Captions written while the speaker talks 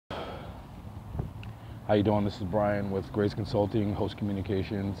How you doing? This is Brian with Grace Consulting, Host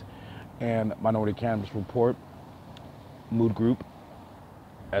Communications, and Minority Cannabis Report, Mood Group,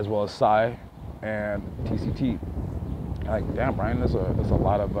 as well as Psy and TCT. Like, damn, Brian, there's a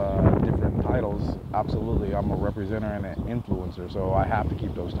lot of different titles. Absolutely, I'm a representative and an influencer, so I have to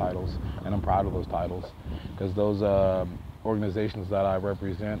keep those titles, and I'm proud of those titles, because those organizations that I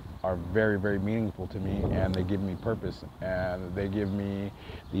represent are very, very meaningful to me, and they give me purpose, and they give me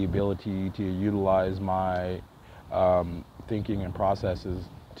the ability to utilize my thinking and processes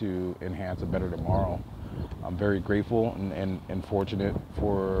to enhance a better tomorrow. I'm very grateful and fortunate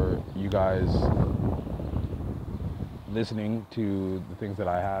for you guys listening to the things that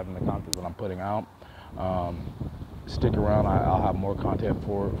I have and the content that I'm putting out. Stick around, I'll have more content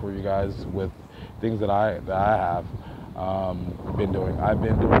for you guys with things that I have been doing. I've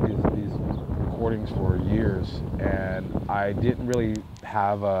been doing these recordings for years, and I didn't really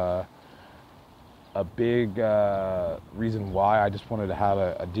have a big reason why. I just wanted to have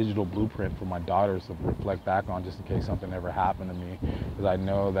a digital blueprint for my daughters to reflect back on, just in case something ever happened to me, because I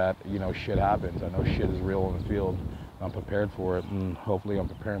know that, you know, shit happens. I know shit is real in the field. I'm prepared for it, and hopefully I'm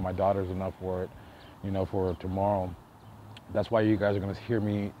preparing my daughters enough for it, you know, for tomorrow. That's why you guys are going to hear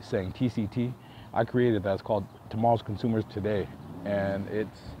me saying TCT. I created that. It's called Tomorrow's Consumers Today, and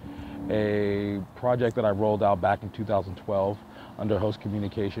it's a project that I rolled out back in 2012 under Host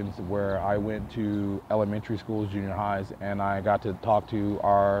Communications, where I went to elementary schools, junior highs, and I got to talk to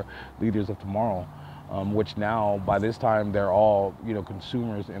our leaders of tomorrow, which now, by this time, they're all, you know,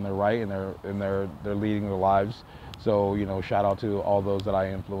 consumers in their right, and they're leading their lives. So, you know, shout out to all those that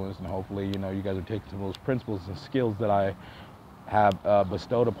I influenced, and hopefully, you know, you guys are taking some of those principles and skills that I have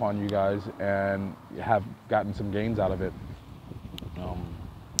bestowed upon you guys and have gotten some gains out of it.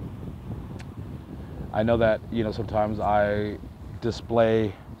 I know that, you know, sometimes I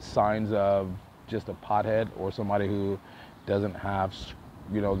display signs of just a pothead or somebody who doesn't have,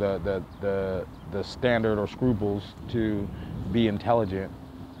 you know, the standard or scruples to be intelligent,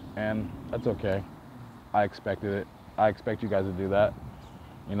 and that's okay. I expected it. I expect you guys to do that.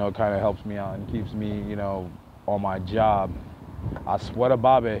 You know, it kind of helps me out and keeps me, you know, on my job. I swear to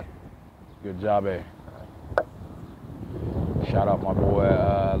Bobby. Good job, eh? Shout out my boy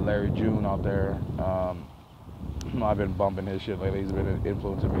Larry June out there. I've been bumping his shit lately. He's been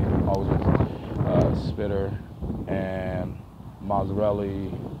influencing me. Always with Spitter and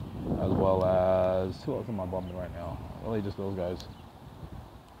Mazzarelli, as well as, who else am I bumping right now? Really just those guys.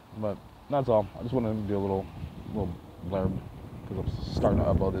 But that's all. I just wanted to do a little blurb, because I'm starting to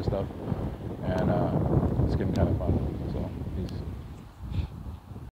upload this stuff, and it's getting kind of fun.